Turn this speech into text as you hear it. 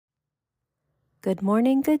Good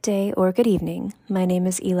morning, good day, or good evening. My name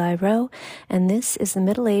is Eli Rowe, and this is the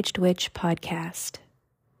Middle-Aged Witch Podcast.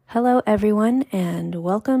 Hello, everyone, and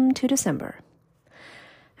welcome to December.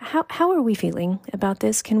 How are we feeling about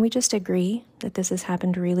this? Can we just agree that this has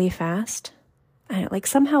happened really fast?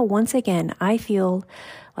 Somehow, once again, I feel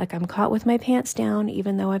like I'm caught with my pants down,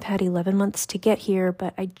 even though I've had 11 months to get here,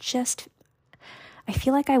 but I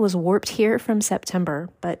feel like I was warped here from September,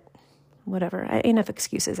 but whatever. Enough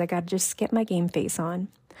excuses. I got to just get my game face on.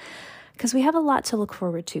 Because we have a lot to look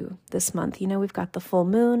forward to this month. You know, we've got the full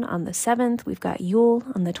moon on the 7th. We've got Yule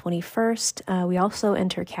on the 21st. We also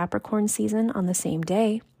enter Capricorn season on the same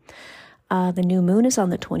day. The new moon is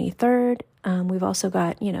on the 23rd. We've also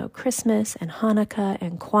got, Christmas and Hanukkah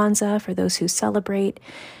and Kwanzaa for those who celebrate.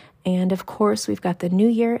 And of course, we've got the new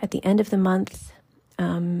year at the end of the month.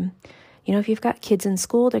 If you've got kids in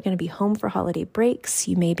school, they're going to be home for holiday breaks.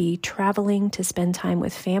 You may be traveling to spend time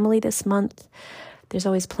with family this month. There's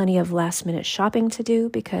always plenty of last-minute shopping to do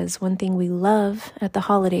because one thing we love at the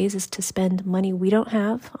holidays is to spend money we don't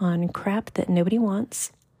have on crap that nobody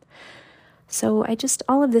wants. So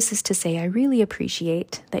all of this is to say I really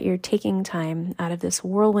appreciate that you're taking time out of this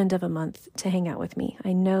whirlwind of a month to hang out with me.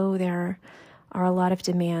 I know there are a lot of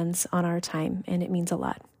demands on our time, and it means a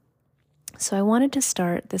lot. So I wanted to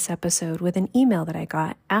start this episode with an email that I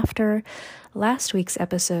got after last week's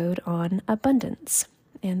episode on abundance.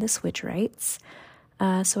 And this witch writes,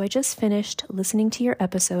 so I just finished listening to your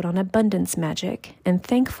episode on abundance magic, and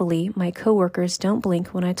thankfully my coworkers don't blink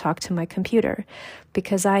when I talk to my computer,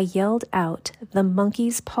 because I yelled out the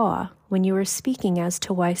monkey's paw when you were speaking as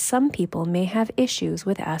to why some people may have issues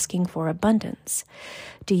with asking for abundance.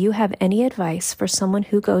 Do you have any advice for someone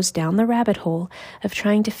who goes down the rabbit hole of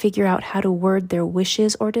trying to figure out how to word their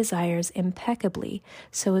wishes or desires impeccably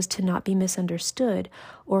so as to not be misunderstood,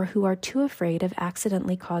 or who are too afraid of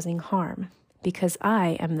accidentally causing harm? Because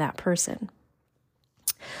I am that person.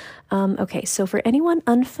 Okay, so for anyone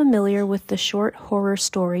unfamiliar with the short horror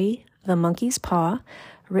story, The Monkey's Paw,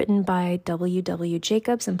 written by W. W.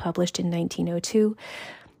 Jacobs and published in 1902,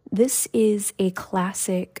 this is a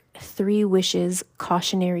classic three wishes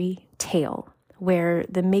cautionary tale where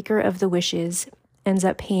the maker of the wishes ends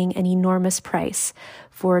up paying an enormous price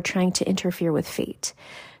for trying to interfere with fate.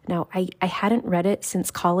 Now, I hadn't read it since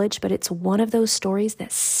college, but it's one of those stories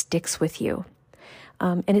that sticks with you.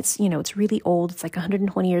 And it's really old. It's like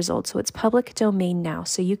 120 years old. So it's public domain now.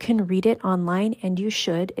 So you can read it online, and you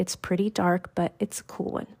should. It's pretty dark, but it's a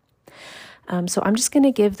cool one. So I'm just going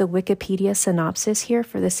to give the Wikipedia synopsis here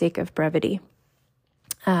for the sake of brevity.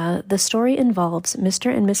 The story involves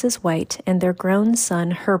Mr. and Mrs. White and their grown son,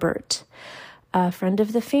 Herbert. A friend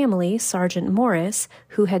of the family, Sergeant Morris,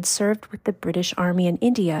 who had served with the British Army in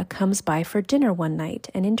India, comes by for dinner one night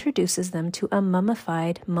and introduces them to a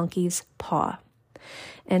mummified monkey's paw.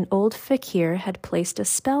 An old fakir had placed a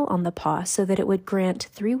spell on the paw so that it would grant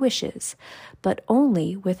 3 wishes, but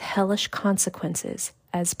only with hellish consequences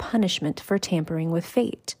as punishment for tampering with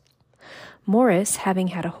fate. Morris, having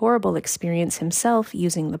had a horrible experience himself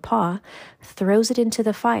using the paw, throws it into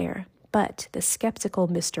the fire, but the skeptical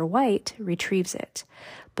Mr. White retrieves it.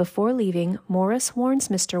 Before leaving, Morris warns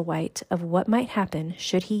Mr. White of what might happen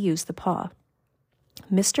should he use the paw.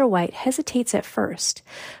 Mr. White hesitates at first,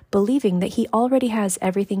 believing that he already has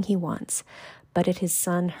everything he wants, but at his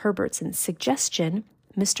son Herbert's suggestion,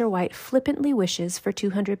 Mr. White flippantly wishes for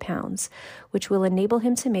 £200, which will enable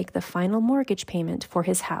him to make the final mortgage payment for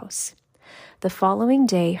his house. The following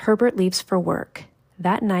day, Herbert leaves for work.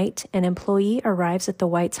 That night, an employee arrives at the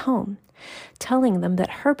Whites' home, telling them that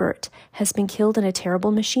Herbert has been killed in a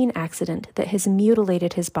terrible machine accident that has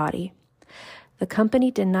mutilated his body. The company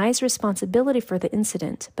denies responsibility for the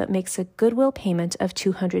incident, but makes a goodwill payment of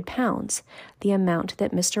 £200, the amount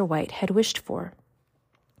that Mr. White had wished for.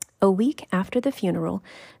 A week after the funeral,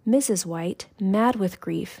 Mrs. White, mad with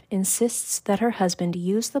grief, insists that her husband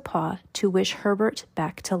use the paw to wish Herbert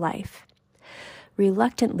back to life.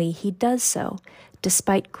 Reluctantly, he does so,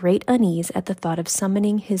 despite great unease at the thought of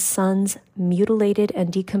summoning his son's mutilated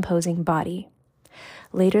and decomposing body.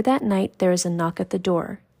 Later that night, there is a knock at the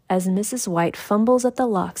door. As Mrs. White fumbles at the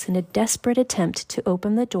locks in a desperate attempt to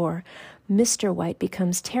open the door, Mr. White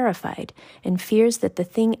becomes terrified and fears that the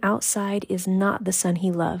thing outside is not the son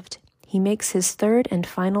he loved. He makes his third and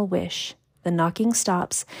final wish. The knocking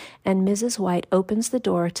stops, and Mrs. White opens the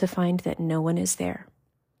door to find that no one is there.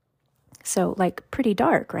 So, pretty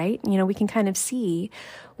dark, right? We can kind of see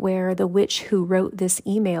where the witch who wrote this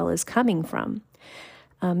email is coming from.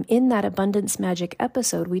 In that Abundance Magic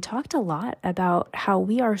episode, we talked a lot about how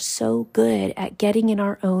we are so good at getting in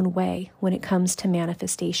our own way when it comes to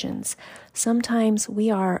manifestations. Sometimes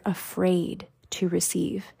we are afraid to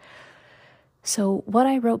receive. So what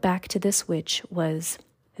I wrote back to this witch was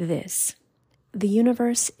this: the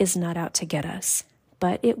universe is not out to get us,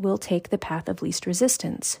 but it will take the path of least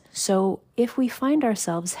resistance. So if we find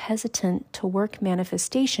ourselves hesitant to work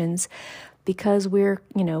manifestations because we're,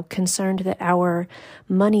 concerned that our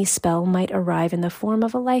money spell might arrive in the form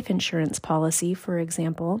of a life insurance policy, for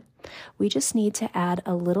example, we just need to add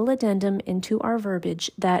a little addendum into our verbiage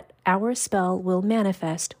that our spell will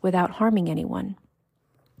manifest without harming anyone.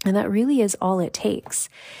 And that really is all it takes.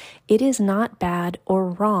 It is not bad or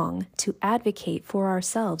wrong to advocate for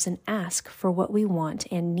ourselves and ask for what we want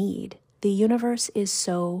and need. The universe is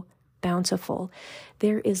so bountiful.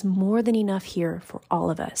 There is more than enough here for all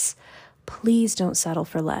of us. Please don't settle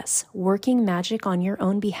for less. Working magic on your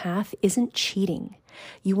own behalf isn't cheating.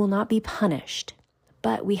 You will not be punished.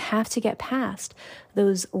 But we have to get past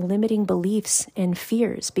those limiting beliefs and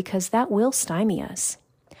fears because that will stymie us.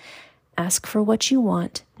 Ask for what you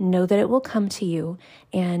want, know that it will come to you,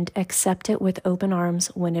 and accept it with open arms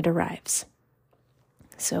when it arrives.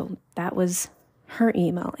 So that was her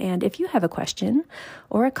email. And if you have a question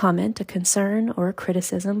or a comment, a concern, or a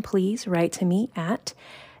criticism, please write to me at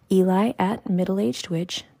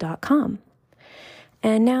eli@middleagedwitch.com.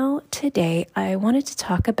 And now today I wanted to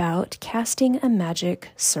talk about casting a magic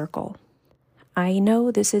circle. I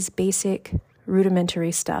know this is basic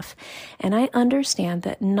rudimentary stuff, and I understand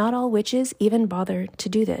that not all witches even bother to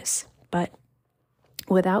do this, but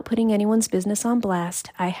without putting anyone's business on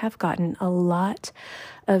blast, I have gotten a lot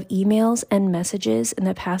of emails and messages in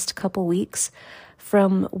the past couple weeks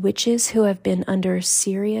from witches who have been under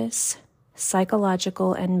serious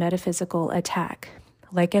psychological and metaphysical attack.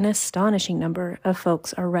 Like an astonishing number of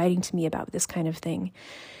folks are writing to me about this kind of thing.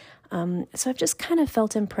 So I've just kind of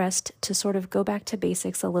felt impressed to sort of go back to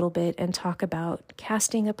basics a little bit and talk about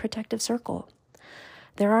casting a protective circle.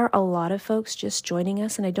 There are a lot of folks just joining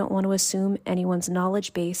us, and I don't want to assume anyone's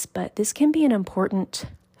knowledge base, but this can be an important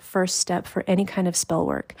first step for any kind of spell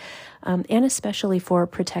work, and especially for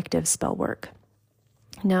protective spell work.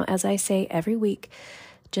 Now, as I say every week,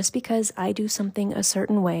 just because I do something a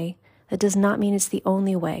certain way, that does not mean it's the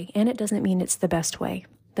only way, and it doesn't mean it's the best way.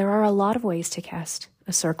 There are a lot of ways to cast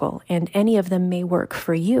a circle, and any of them may work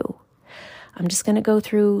for you. I'm just going to go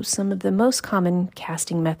through some of the most common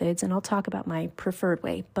casting methods, and I'll talk about my preferred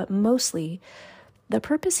way, but mostly the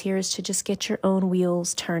purpose here is to just get your own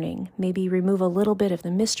wheels turning, maybe remove a little bit of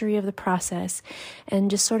the mystery of the process,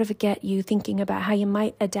 and just sort of get you thinking about how you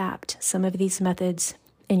might adapt some of these methods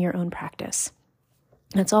in your own practice.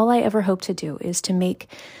 That's all I ever hope to do, is to make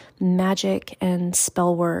magic and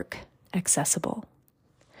spell work accessible.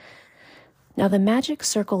 Now, the magic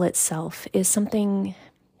circle itself is something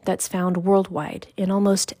that's found worldwide in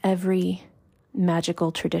almost every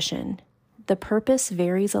magical tradition. The purpose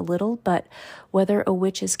varies a little, but whether a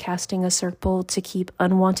witch is casting a circle to keep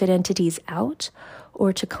unwanted entities out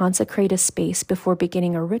or to consecrate a space before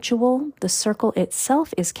beginning a ritual, the circle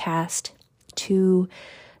itself is cast to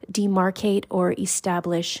demarcate or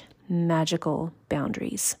establish magical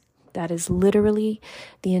boundaries. That is literally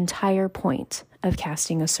the entire point of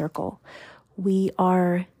casting a circle. We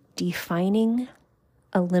are defining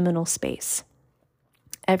a liminal space.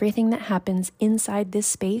 Everything that happens inside this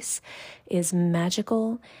space is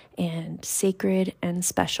magical and sacred and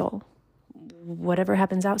special. Whatever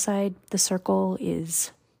happens outside the circle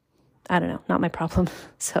is, I don't know, not my problem.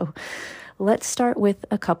 So let's start with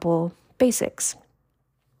a couple basics.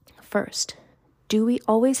 First, do we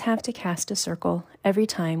always have to cast a circle every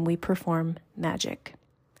time we perform magic?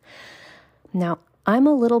 Now, I'm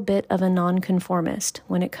a little bit of a nonconformist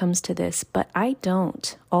when it comes to this, but I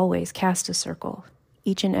don't always cast a circle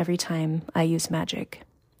each and every time I use magic.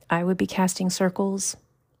 I would be casting circles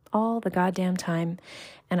all the goddamn time,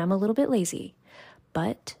 and I'm a little bit lazy.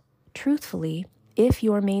 But truthfully, if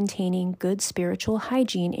you're maintaining good spiritual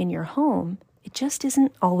hygiene in your home, it just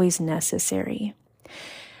isn't always necessary.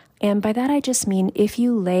 And by that I just mean if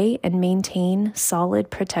you lay and maintain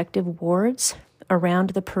solid protective wards around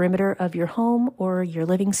the perimeter of your home or your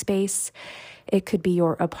living space. It could be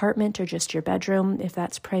your apartment or just your bedroom if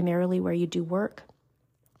that's primarily where you do work.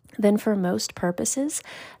 Then for most purposes,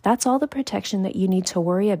 that's all the protection that you need to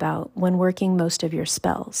worry about when working most of your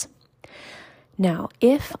spells. Now,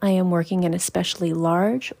 if I am working an especially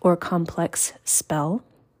large or complex spell,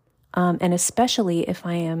 and especially if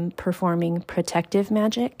I am performing protective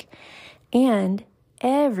magic, and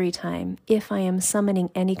every time if I am summoning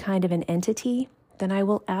any kind of an entity, then I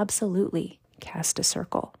will absolutely cast a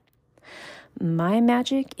circle. My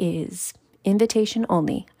magic is invitation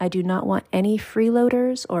only. I do not want any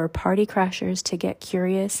freeloaders or party crashers to get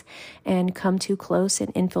curious and come too close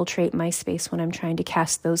and infiltrate my space when I'm trying to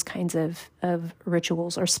cast those kinds of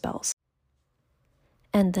rituals or spells.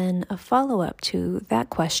 And then a follow-up to that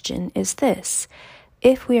question is this.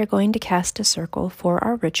 If we are going to cast a circle for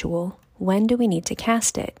our ritual, when do we need to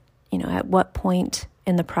cast it? At what point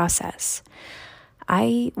in the process?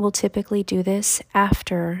 I will typically do this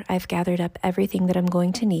after I've gathered up everything that I'm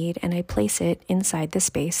going to need and I place it inside the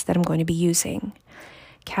space that I'm going to be using.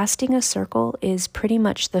 Casting a circle is pretty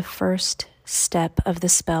much the first step of the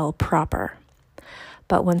spell proper.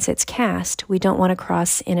 But once it's cast, we don't want to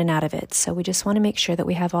cross in and out of it. So we just want to make sure that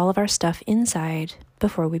we have all of our stuff inside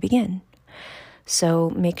before we begin. So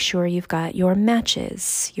make sure you've got your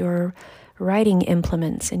matches, your writing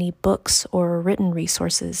implements, any books or written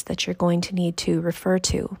resources that you're going to need to refer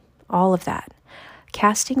to, all of that.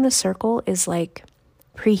 Casting the circle is like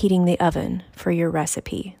preheating the oven for your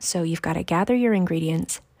recipe. So you've got to gather your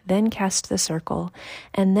ingredients, then cast the circle,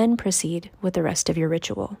 and then proceed with the rest of your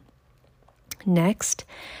ritual. Next,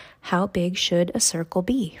 how big should a circle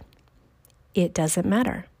be? It doesn't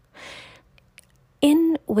matter.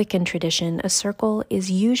 In Wiccan tradition, a circle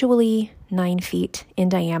is usually 9 feet in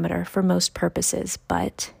diameter for most purposes,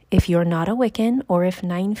 but if you're not a Wiccan or if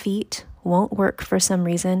 9 feet won't work for some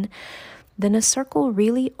reason, then a circle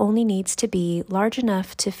really only needs to be large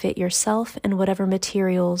enough to fit yourself and whatever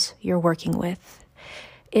materials you're working with.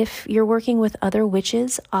 If you're working with other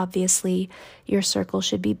witches, obviously your circle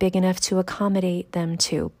should be big enough to accommodate them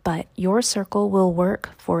too, but your circle will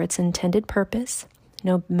work for its intended purpose,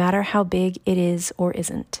 no matter how big it is or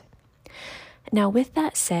isn't. Now, with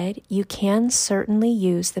that said, you can certainly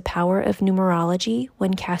use the power of numerology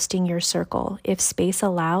when casting your circle, if space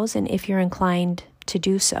allows and if you're inclined to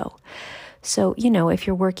do so. So, if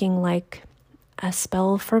you're working like a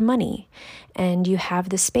spell for money and you have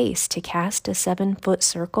the space to cast a 7-foot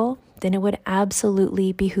circle, then it would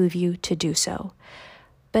absolutely behoove you to do so.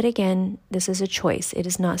 But again, this is a choice. It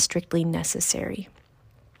is not strictly necessary.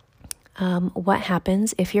 What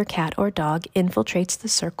happens if your cat or dog infiltrates the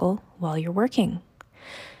circle while you're working?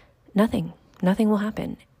 Nothing. Nothing will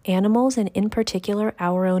happen. Animals, and in particular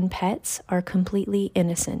our own pets, are completely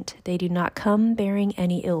innocent. They do not come bearing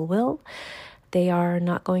any ill will. They are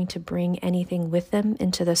not going to bring anything with them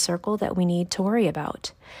into the circle that we need to worry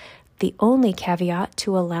about. The only caveat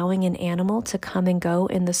to allowing an animal to come and go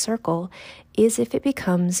in the circle is if it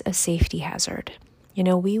becomes a safety hazard.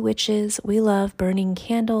 We witches, we love burning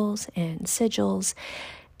candles and sigils,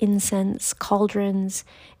 incense, cauldrons,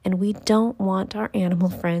 and we don't want our animal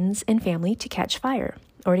friends and family to catch fire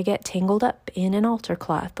or to get tangled up in an altar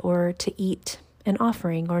cloth or to eat an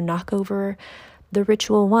offering or knock over the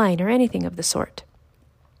ritual wine or anything of the sort.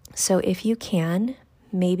 So if you can,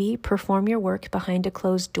 maybe perform your work behind a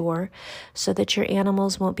closed door so that your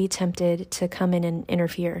animals won't be tempted to come in and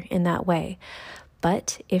interfere in that way.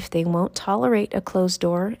 But if they won't tolerate a closed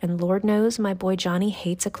door, and Lord knows my boy Johnny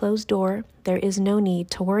hates a closed door, there is no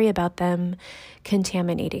need to worry about them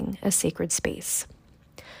contaminating a sacred space.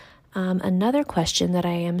 Another question that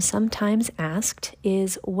I am sometimes asked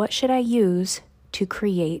is, what should I use to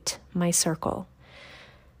create my circle?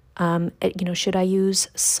 Should I use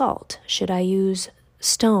salt? Should I use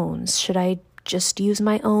stones? Should I just use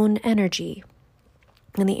my own energy?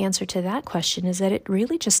 And the answer to that question is that it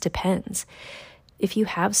really just depends. If you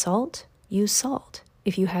have salt, use salt.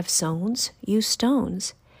 If you have stones, use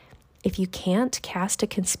stones. If you can't cast a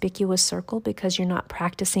conspicuous circle because you're not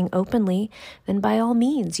practicing openly, then by all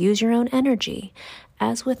means, use your own energy.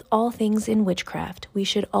 As with all things in witchcraft, we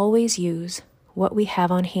should always use what we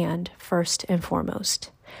have on hand first and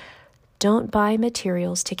foremost. Don't buy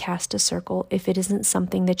materials to cast a circle if it isn't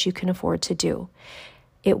something that you can afford to do.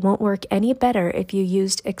 It won't work any better if you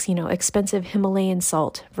used, expensive Himalayan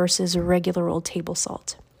salt versus regular old table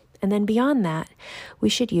salt. And then beyond that, we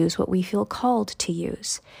should use what we feel called to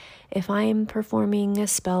use. If I'm performing a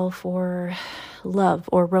spell for love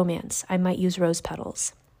or romance, I might use rose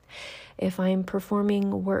petals. If I'm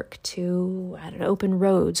performing work to, open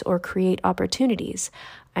roads or create opportunities,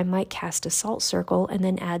 I might cast a salt circle and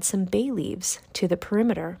then add some bay leaves to the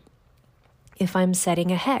perimeter. If I'm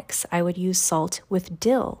setting a hex, I would use salt with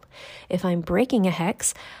dill. If I'm breaking a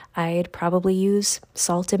hex, I'd probably use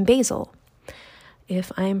salt and basil.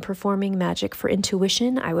 If I'm performing magic for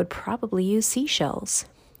intuition, I would probably use seashells.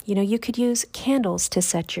 You could use candles to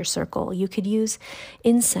set your circle. You could use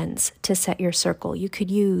incense to set your circle. You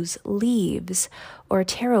could use leaves or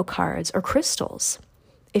tarot cards or crystals.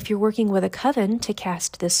 If you're working with a coven to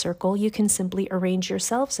cast this circle, you can simply arrange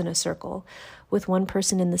yourselves in a circle with one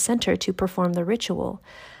person in the center to perform the ritual.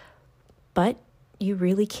 But you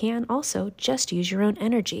really can also just use your own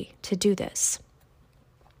energy to do this.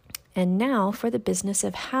 And now for the business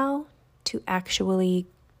of how to actually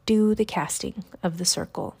do the casting of the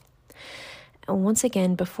circle. And once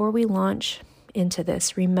again, before we launch into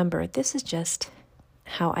this, remember, this is just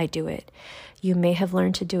how I do it. You may have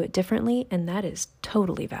learned to do it differently, and that is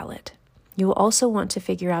totally valid. You will also want to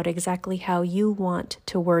figure out exactly how you want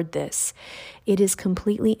to word this. It is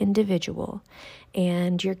completely individual,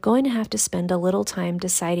 and you're going to have to spend a little time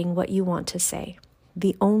deciding what you want to say.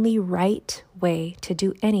 The only right way to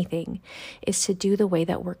do anything is to do the way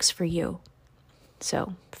that works for you.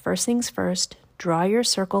 So, first things first, draw your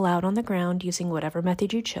circle out on the ground using whatever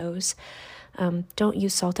method you chose. Don't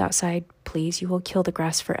use salt outside, please. You will kill the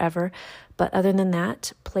grass forever. But other than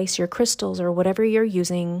that, place your crystals or whatever you're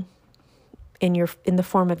using in the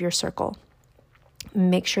form of your circle.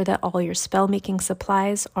 Make sure that all your spell-making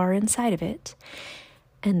supplies are inside of it,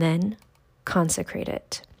 and then consecrate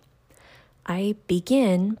it. I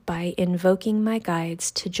begin by invoking my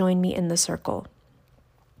guides to join me in the circle.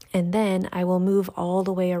 And then I will move all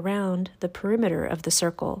the way around the perimeter of the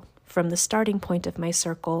circle from the starting point of my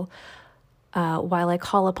circle while I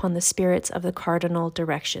call upon the spirits of the cardinal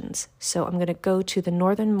directions. So I'm going to go to the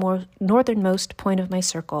northernmost point of my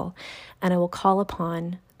circle, and I will call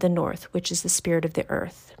upon the north, which is the spirit of the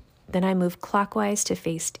earth. Then I move clockwise to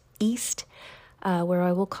face east, where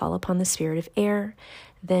I will call upon the spirit of air,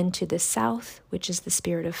 then to the south, which is the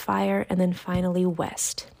spirit of fire, and then finally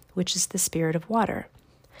west, which is the spirit of water.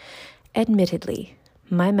 Admittedly,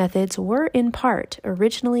 my methods were in part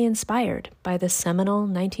originally inspired by the seminal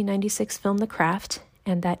 1996 film The Craft,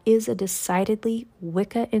 and that is a decidedly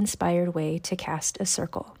Wicca-inspired way to cast a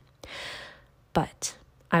circle. But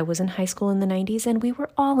I was in high school in the 90s, and we were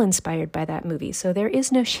all inspired by that movie, so there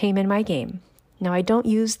is no shame in my game. Now, I don't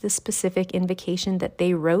use the specific invocation that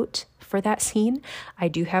they wrote for that scene. I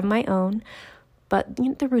do have my own, but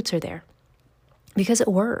the roots are there. Because it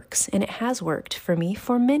works, and it has worked for me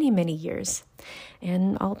for many, many years.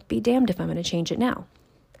 And I'll be damned if I'm going to change it now.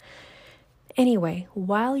 Anyway,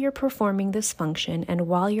 while you're performing this function, and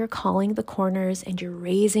while you're calling the corners, and you're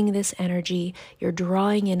raising this energy, you're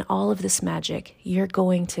drawing in all of this magic, you're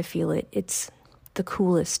going to feel it. It's the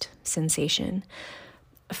coolest sensation.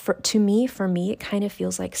 For me, it kind of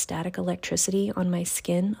feels like static electricity on my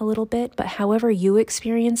skin a little bit, but however you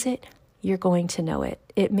experience it, you're going to know it.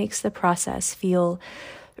 It makes the process feel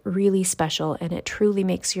really special, and it truly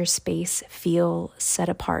makes your space feel set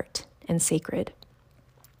apart and sacred.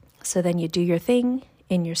 So then you do your thing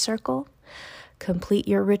in your circle, complete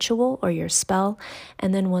your ritual or your spell,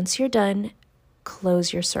 and then once you're done,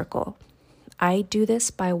 close your circle. I do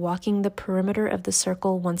this by walking the perimeter of the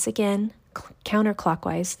circle once again,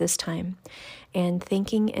 counterclockwise this time, and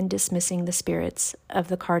thanking and dismissing the spirits of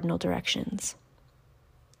the cardinal directions.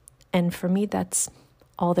 And for me, that's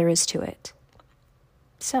all there is to it.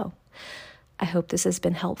 So, I hope this has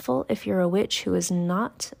been helpful if you're a witch who is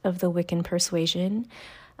not of the Wiccan persuasion,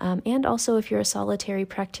 and also if you're a solitary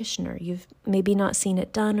practitioner. You've maybe not seen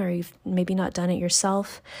it done, or you've maybe not done it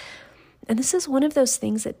yourself. And this is one of those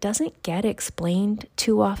things that doesn't get explained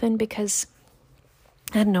too often because,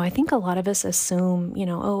 I don't know, I think a lot of us assume,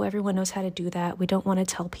 everyone knows how to do that. We don't want to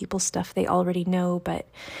tell people stuff they already know, but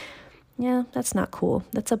yeah, that's not cool.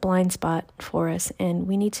 That's a blind spot for us, and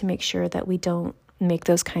we need to make sure that we don't make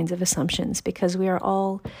those kinds of assumptions because we are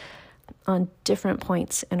all on different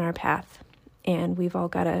points in our path, and we've all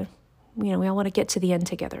got to, we all want to get to the end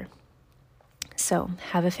together. So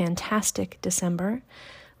have a fantastic December.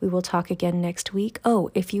 We will talk again next week.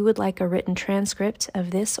 Oh, if you would like a written transcript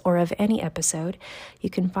of this or of any episode,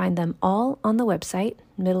 you can find them all on the website,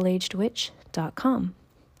 middleagedwitch.com.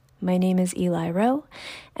 My name is Eli Rowe,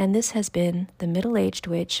 and this has been the Middle-Aged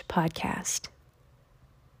Witch Podcast.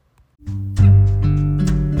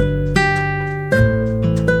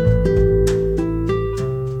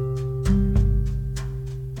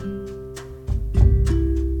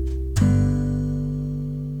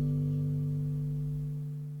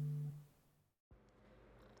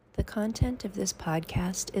 The content of this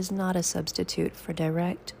podcast is not a substitute for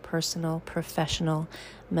direct, personal, professional,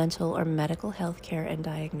 mental, or medical health care and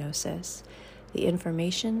diagnosis. The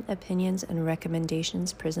information, opinions, and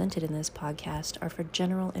recommendations presented in this podcast are for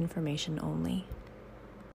general information only.